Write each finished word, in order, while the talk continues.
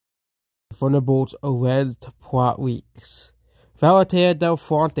Thunderbolts alleged plot leaks. Valentine Del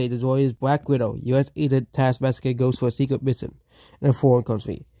Fronte destroys Black Widow. U.S. agent Taskmaster goes for a secret mission in a foreign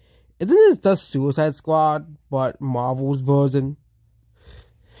country. Isn't this just Suicide Squad, but Marvel's version?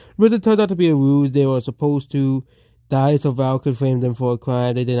 The mission turns out to be a ruse. They were supposed to die so Val could frame them for a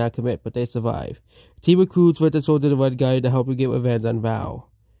crime they did not commit, but they survive. The team recruits Winter Soldier the Red Guy to help him get revenge on Val.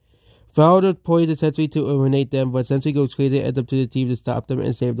 Val deploys the Sentry to eliminate them, but Sentry goes crazy and ends up to the team to stop them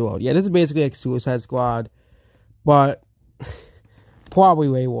and save the world. Yeah, this is basically like Suicide Squad, but probably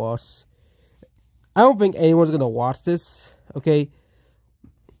way worse. I don't think anyone's gonna watch this, okay?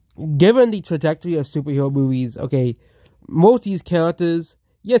 Given the trajectory of superhero movies, okay, most of these characters,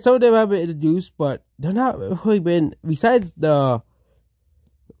 yeah, some of them have been introduced, but they're not really been, besides the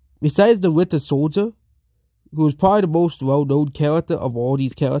Winter Soldier, who is probably the most well-known character of all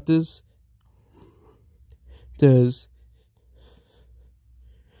these characters. There's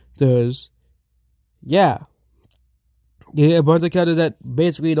a bunch of characters that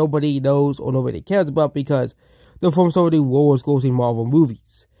basically nobody knows or nobody cares about because they're from some of the lowest grossing Marvel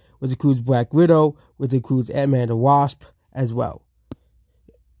movies, which includes Black Widow, which includes Ant-Man and the Wasp as well.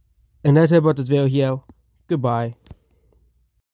 And that's it about this video here. Goodbye.